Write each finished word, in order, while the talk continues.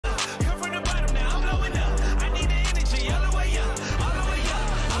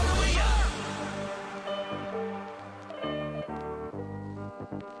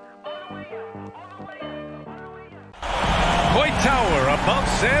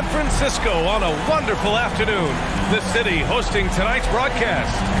San Francisco on a wonderful afternoon. The city hosting tonight's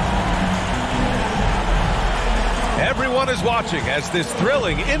broadcast. Everyone is watching as this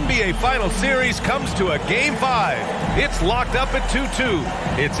thrilling NBA Final Series comes to a Game 5. It's locked up at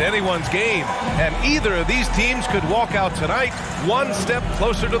 2-2. It's anyone's game, and either of these teams could walk out tonight one step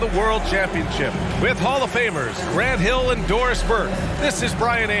closer to the World Championship. With Hall of Famers Grant Hill and Doris Burke, this is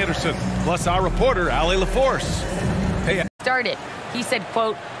Brian Anderson, plus our reporter, Allie LaForce. Hey. Started. He said,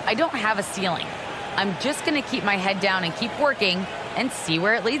 quote, "I don't have a ceiling. I'm just going to keep my head down and keep working and see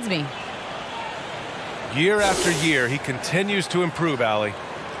where it leads me." Year after year, he continues to improve, Allie.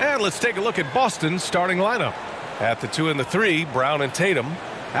 And let's take a look at Boston's starting lineup. At the 2 and the 3, Brown and Tatum.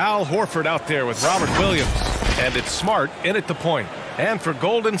 Al Horford out there with Robert Williams. And it's Smart in at the point. And for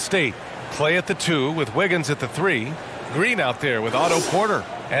Golden State, Clay at the 2 with Wiggins at the 3. Green out there with Otto Porter.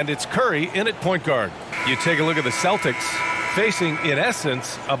 And it's Curry in at point guard. You take a look at the Celtics, facing, in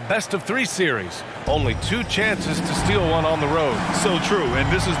essence, a best-of-3 series. Only 2 chances to steal one on the road. So true, and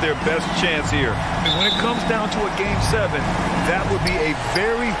this is their best chance here. And when it comes down to a Game 7, that would be a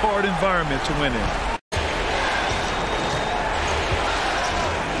very hard environment to win in.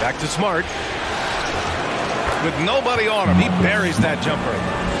 Back to Smart. With nobody on him, he buries that jumper.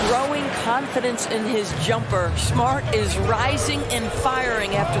 Growing confidence in his jumper. Smart is rising and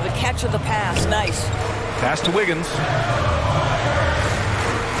firing after the catch of the pass. Nice. Pass to Wiggins.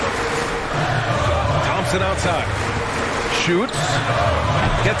 Thompson outside. Shoots.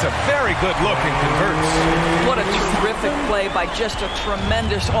 Gets a very good look and converts. What a terrific play by just a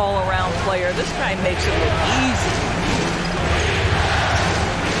tremendous all-around player. This guy makes it look easy.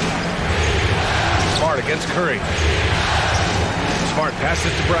 Smart against Curry. Smart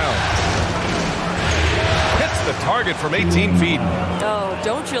passes to Brown. Hits the target from 18 feet. Oh,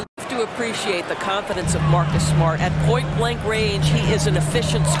 don't you have to appreciate the confidence of Marcus Smart. At point-blank range, he is an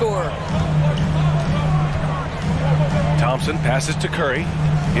efficient scorer. Thompson passes to Curry.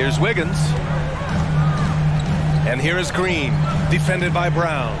 Here's Wiggins. And here is Green, defended by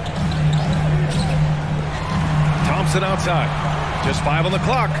Brown. Thompson outside. Just 5 on the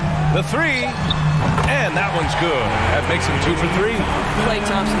clock. The 3. And that one's good. That makes him 2 for 3. Klay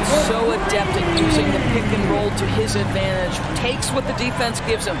Thompson's so adept at using the pick and roll to his advantage. Takes what the defense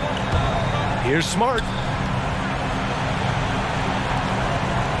gives him. Here's Smart.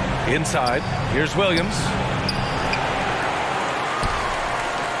 Inside. Here's Williams.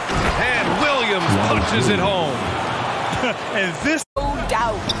 And Williams punches it home. And this... No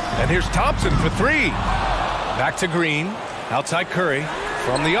doubt. And here's Thompson for 3. Back to Green. Outside Curry.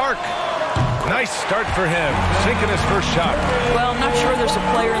 From the arc. Nice start for him, sinking his first shot. Well, I'm not sure there's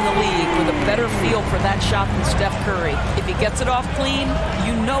a player in the league with a better feel for that shot than Steph Curry. If he gets it off clean,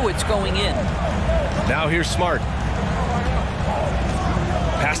 you know it's going in. Now here's Smart.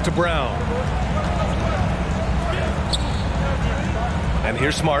 Pass to Brown. And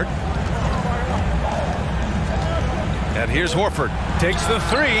here's Smart. And here's Horford. Takes the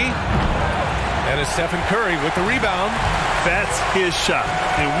 3. And it's Stephen Curry with the rebound. That's his shot,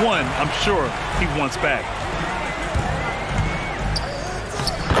 and one I'm sure he wants back.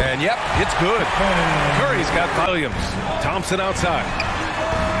 And yep, it's good. Curry's got Williams. Thompson outside.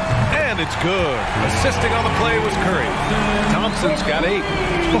 And it's good. Assisting on the play was Curry. Thompson's got 8.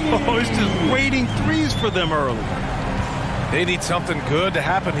 Oh, he's just waiting 3s for them early. They need something good to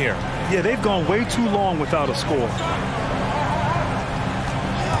happen here. Yeah, they've gone way too long without a score.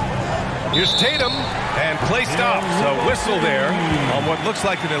 Here's Tatum, and play stops. A whistle there on what looks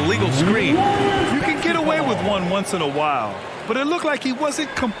like an illegal screen. You can get away with one once in a while, but it looked like he wasn't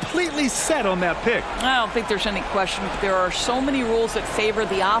completely set on that pick. I don't think there's any question. There are so many rules that favor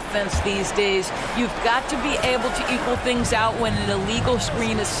the offense these days. You've got to be able to equal things out when an illegal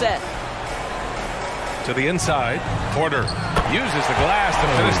screen is set. To the inside, Porter uses the glass to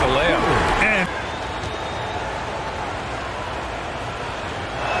finish the layup.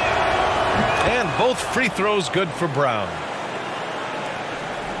 And both free throws good for Brown.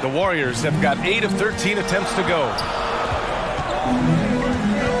 The Warriors have got 8 of 13 attempts to go.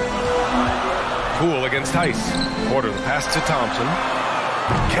 Poole against Heiss. Porter the pass to Thompson.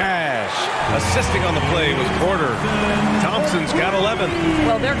 Cash assisting on the play was Porter. Thompson's got 11.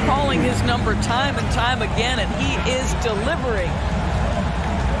 Well, they're calling his number time and time again, and he is delivering.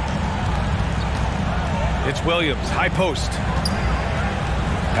 It's Williams, high post.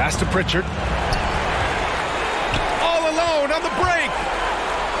 Pass to Pritchard. All alone on the break.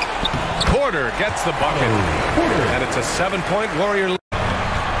 Porter gets the bucket. And it's a 7-point Warrior lead.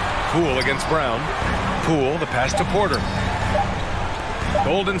 Poole against Brown. Poole, the pass to Porter.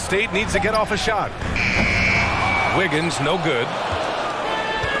 Golden State needs to get off a shot. Wiggins, no good.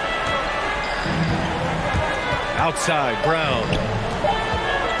 Outside, Brown.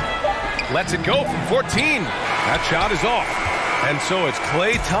 Lets it go from 14. That shot is off. And so it's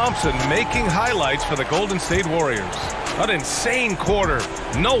Klay Thompson making highlights for the Golden State Warriors. An insane quarter.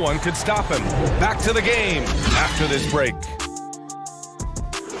 No one could stop him. Back to the game after this break.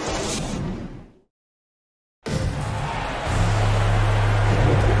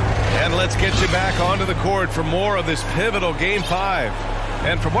 And let's get you back onto the court for more of this pivotal Game 5.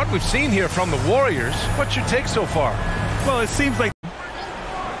 And from what we've seen here from the Warriors, what's your take so far? Well, it seems like...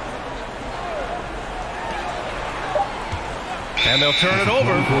 And they'll turn it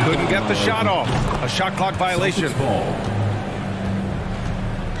over. Couldn't get the shot off. A shot clock violation.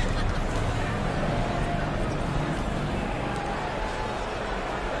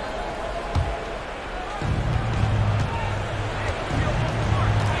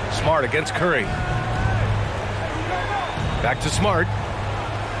 Smart against Curry. Back to Smart.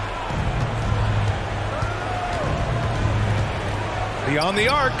 Beyond the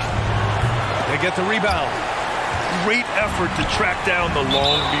arc. They get the rebound. Great effort to track down the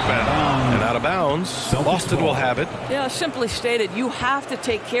long rebound. And out of bounds. Boston will have it. Yeah, simply stated, you have to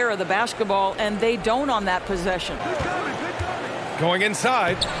take care of the basketball, and they don't on that possession. Going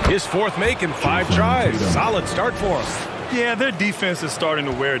inside. His fourth make in 5 tries. Solid start for him. Yeah, their defense is starting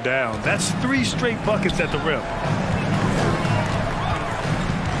to wear down. That's 3 straight buckets at the rim.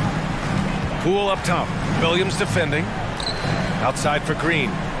 Poole up top. Williams defending. Outside for Green.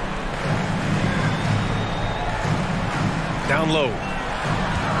 Down low.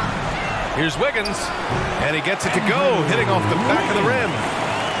 Here's Wiggins. And he gets it to go, hitting off the back of the rim.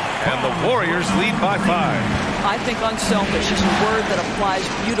 And the Warriors lead by 5. I think unselfish is a word that applies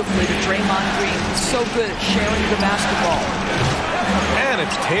beautifully to Draymond Green. He's so good at sharing the basketball. And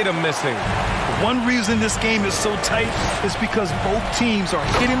it's Tatum missing. One reason this game is so tight is because both teams are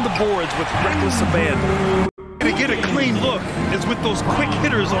hitting the boards with reckless abandon. To get a clean look is with those quick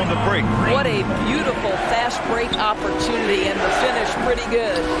hitters on the break. What a beautiful fast break opportunity, and the finish pretty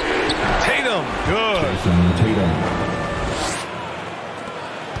good. Tatum, good.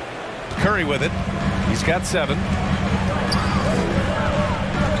 Curry with it. He's got 7.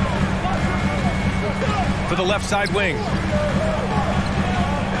 To the left side wing.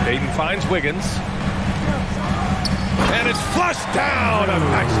 Hayden finds Wiggins. And it's flushed down. A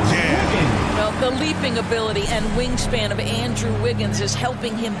nice jam. Well, the leaping ability and wingspan of Andrew Wiggins is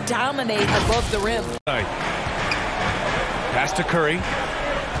helping him dominate above the rim. Pass to Curry.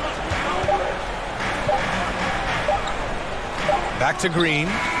 Back to Green.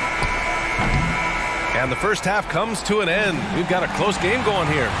 And the first half comes to an end. We've got a close game going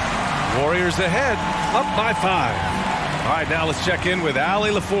here. Warriors ahead, up by 5. All right, now let's check in with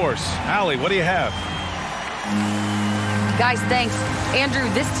Allie LaForce. Allie, what do you have? Guys, thanks. Andrew,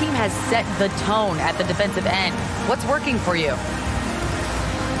 this team has set the tone at the defensive end. What's working for you?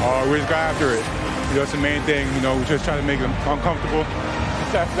 We just got after it. That's the main thing. We just trying to make them uncomfortable.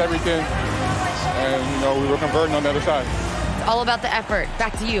 That's everything. And, we were converting on the other side. It's all about the effort.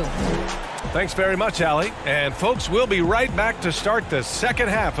 Back to you. Thanks very much, Allie. And, folks, we'll be right back to start the second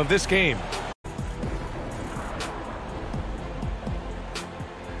half of this game.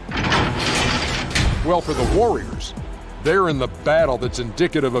 Well, for the Warriors, they're in the battle that's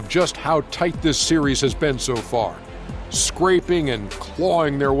indicative of just how tight this series has been so far. Scraping and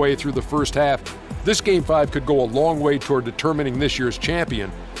clawing their way through the first half, this Game 5 could go a long way toward determining this year's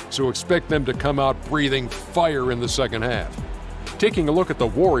champion, so expect them to come out breathing fire in the second half. Taking a look at the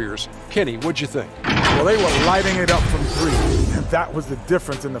Warriors, Kenny, what'd you think? Well, they were lighting it up from 3, and that was the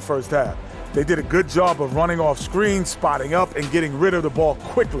difference in the first half. They did a good job of running off screens, spotting up, and getting rid of the ball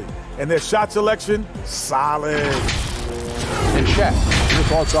quickly. And their shot selection, solid. And Shaq, your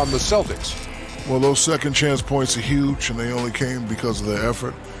thoughts on the Celtics? Well, those second chance points are huge, and they only came because of their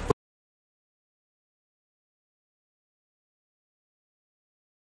effort.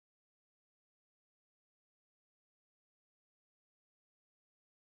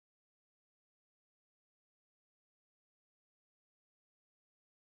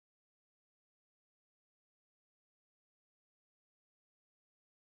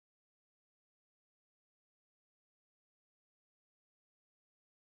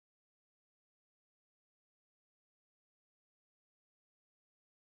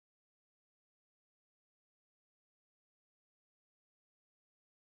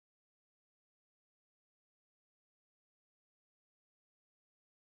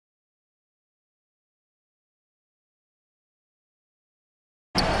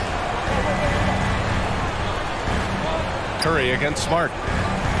 Curry against Smart.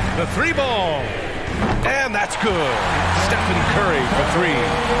 The 3 ball. And that's good. Stephen Curry for 3.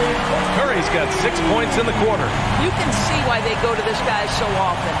 Curry's got 6 points in the quarter. You can see why they go to this guy so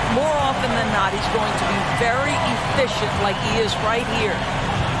often. More often than not, he's going to be very efficient like he is right here.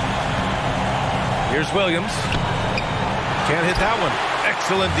 Here's Williams. Can't hit that one.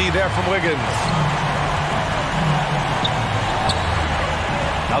 Excellent D there from Wiggins.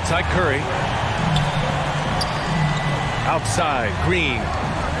 Outside Curry. Outside Green.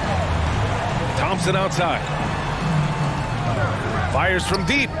 Thompson outside. Fires from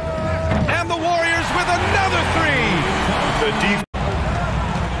deep. And the Warriors with another three. The defense.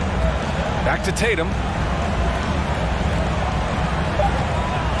 Back to Tatum.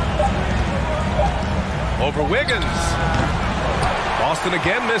 Over Wiggins. Boston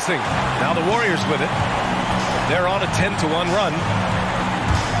again missing. Now the Warriors with it. They're on a 10-1 run.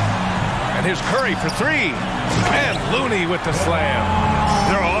 And here's Curry for three. And Looney with the slam.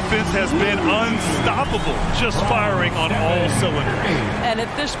 Their offense has been unstoppable, just firing on all cylinders. And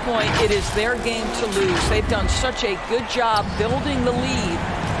at this point, it is their game to lose. They've done such a good job building the lead.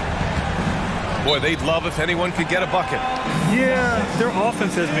 Boy, they'd love if anyone could get a bucket. Yeah, their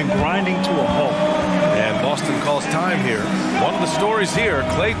offense has been grinding to a halt. And Boston calls time here. One of the stories here,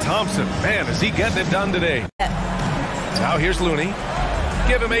 Klay Thompson. Man, is he getting it done today. Now here's Looney.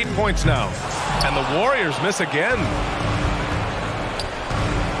 Give him 8 points now. And the Warriors miss again.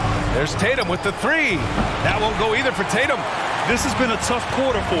 There's Tatum with the three. That won't go either for Tatum. This has been a tough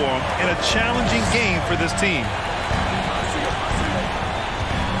quarter for him and a challenging game for this team.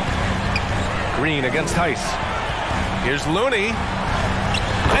 Green against Tice. Here's Looney.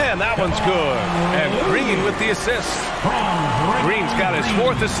 And that one's good. And Green with the assist. Green's got his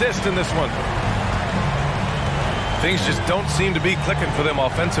 4th assist in this one. Things just don't seem to be clicking for them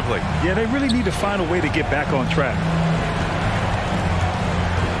offensively. Yeah, they really need to find a way to get back on track.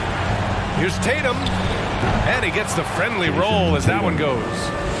 Here's Tatum. And he gets the friendly roll as that one goes.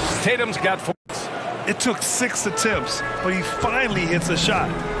 Tatum's got 4. It took 6 attempts, but he finally hits a shot.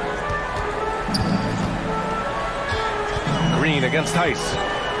 Green against Tice.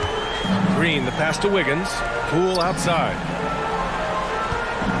 Green, the pass to Wiggins. Poole outside.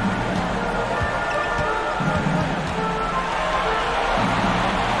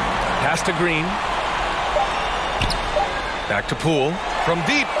 Pass to Green. Back to Poole. From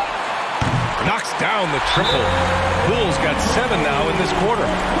deep. Knocks down the triple. Poole's got 7 now in this quarter.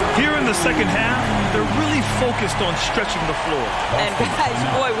 Here in the second half, they're really focused on stretching the floor. And guys,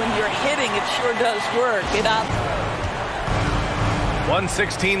 boy, when you're hitting, it sure does work.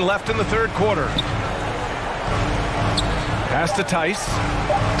 1:16 left in the third quarter. Pass to Tice.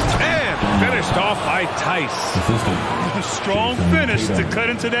 And finished off by Tice. A strong finish to cut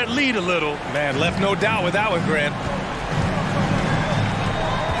into that lead a little. Man, left no doubt with that one, Grant.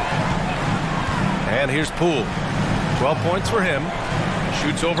 And here's Poole. 12 points for him.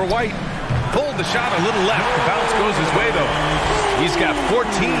 Shoots over White. Pulled the shot a little left. The bounce goes his way, though. He's got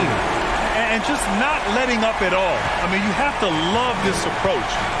 14. And just not letting up at all. I mean, you have to love this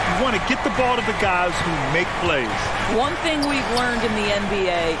approach. You want to get the ball to the guys who make plays. One thing we've learned in the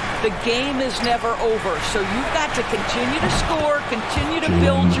NBA, the game is never over. So you've got to continue to score, continue to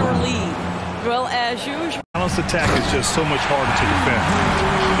build your lead. Well, as usual. Balanced attack is just so much harder to defend.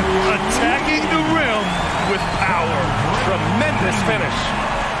 Attacking the rim with power. Tremendous finish.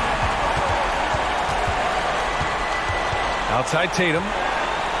 Outside Tatum.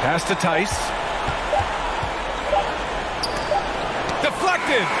 Pass to Tice.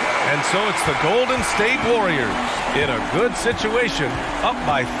 Deflected! And so it's the Golden State Warriors in a good situation, up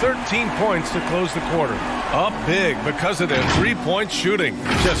by 13 points to close the quarter. Up big because of their three-point shooting.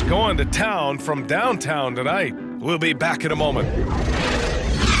 Just going to town from downtown tonight. We'll be back in a moment.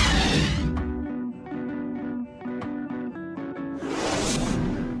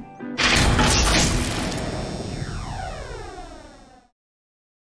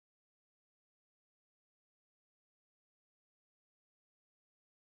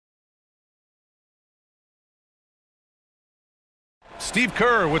 Steve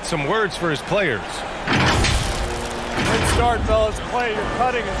Kerr with some words for his players. Great start, fellas. Klay, your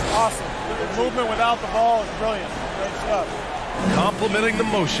cutting is awesome. Your movement without the ball is brilliant. Great stuff. Complimenting the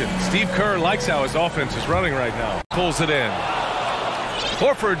motion. Steve Kerr likes how his offense is running right now. Pulls it in.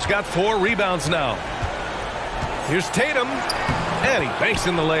 Horford's got 4 rebounds now. Here's Tatum. And he banks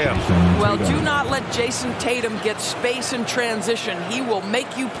in the layup. Well, do not let Jason Tatum get space in transition. He will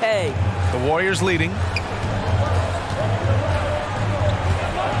make you pay. The Warriors leading.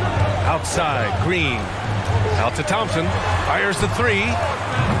 Outside, Green. Out to Thompson. Fires the three.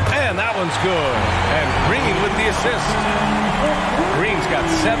 And that one's good. And Green with the assist. Green's got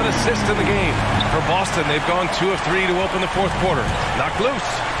 7 assists in the game. For Boston, they've gone 2 of 3 to open the fourth quarter. Knocked loose.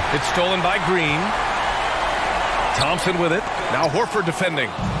 It's stolen by Green. Thompson with it. Now Horford defending.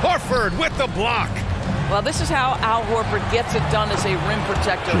 Horford with the block. Well, this is how Al Horford gets it done as a rim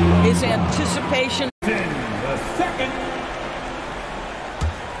protector. His anticipation. The second.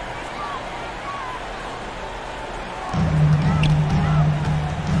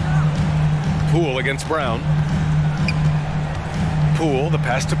 Poole against Brown. Poole, the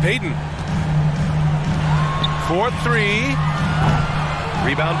pass to Payton. 4-3.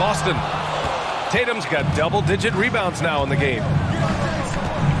 Rebound Boston. Tatum's got double-digit rebounds now in the game.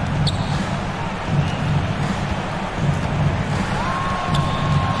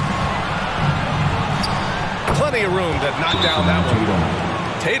 Plenty of room to knock down that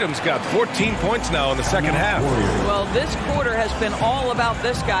one. Tatum's got 14 points now in the second half. Well, this quarter has been all about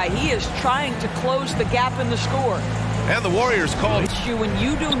this guy. He is trying to close the gap in the score. And the Warriors called. It's you when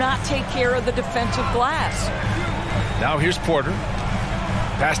you do not take care of the defensive glass. Now here's Porter.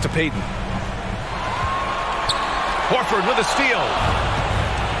 Pass to Payton. Horford with a steal.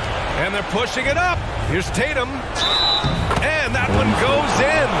 And they're pushing it up. Here's Tatum. And that one goes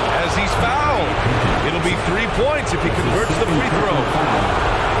in as he's fouled. It'll be 3 points if he converts the free throw.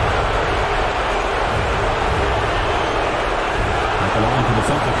 Along to the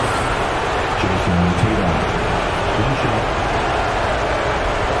Celtics. Jason Tatum. One shot.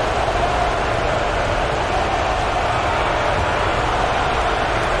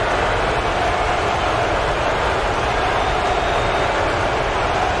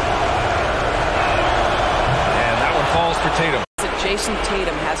 Tatum. Jason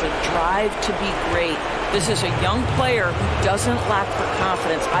Tatum has a drive to be great. This is a young player who doesn't lack for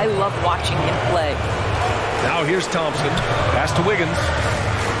confidence. I love watching him play. Now here's Thompson. Pass to Wiggins.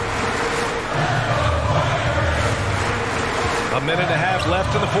 A minute and a half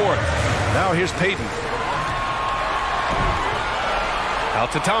left in the fourth. Now here's Payton.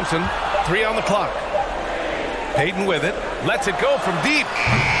 Out to Thompson. 3 on the clock. Payton with it. Lets it go from deep.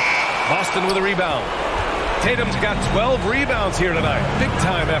 Boston with a rebound. Tatum's got 12 rebounds here tonight.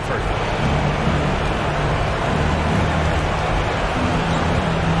 Big-time effort.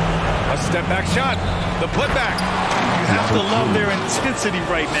 A step-back shot. The putback. You have to love their intensity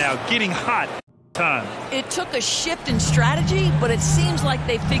right now. Getting hot. Time. It took a shift in strategy, but it seems like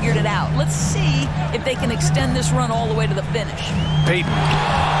they figured it out. Let's see if they can extend this run all the way to the finish. Payton.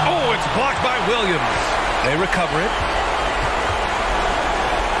 Oh, it's blocked by Williams. They recover it.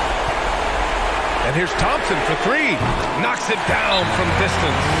 And here's Thompson for 3. Knocks it down from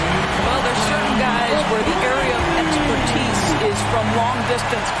distance. Well, there's certain guys where the area of expertise is from long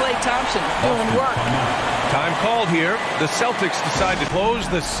distance. Klay Thompson doing work. Time called here. The Celtics decide to close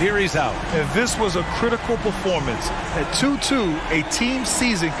the series out. And this was a critical performance. At 2-2, a team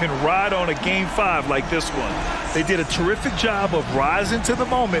season can ride on a Game 5 like this one. They did a terrific job of rising to the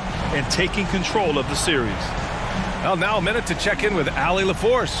moment and taking control of the series. Well, now a minute to check in with Allie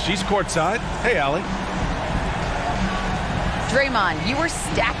LaForce. She's courtside. Hey, Allie. Draymond, you were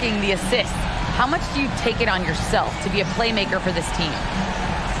stacking the assists. How much do you take it on yourself to be a playmaker for this team?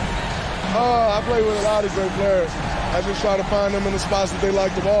 I play with a lot of great players. I just try to find them in the spots that they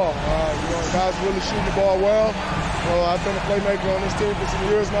like the ball. Guys really shooting the ball well. I've been a playmaker on this team for some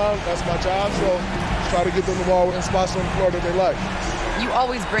years now. That's my job, so try to get them the ball in spots on the floor that they like. You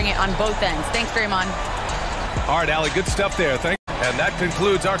always bring it on both ends. Thanks, Draymond. All right, Allie, good stuff there. Thanks. And that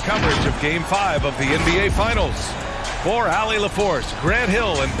concludes our coverage of Game 5 of the NBA Finals. For Allie LaForce, Grant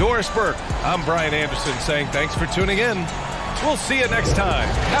Hill, and Doris Burke, I'm Brian Anderson saying thanks for tuning in. We'll see you next time.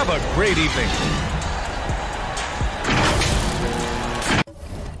 Have a great evening.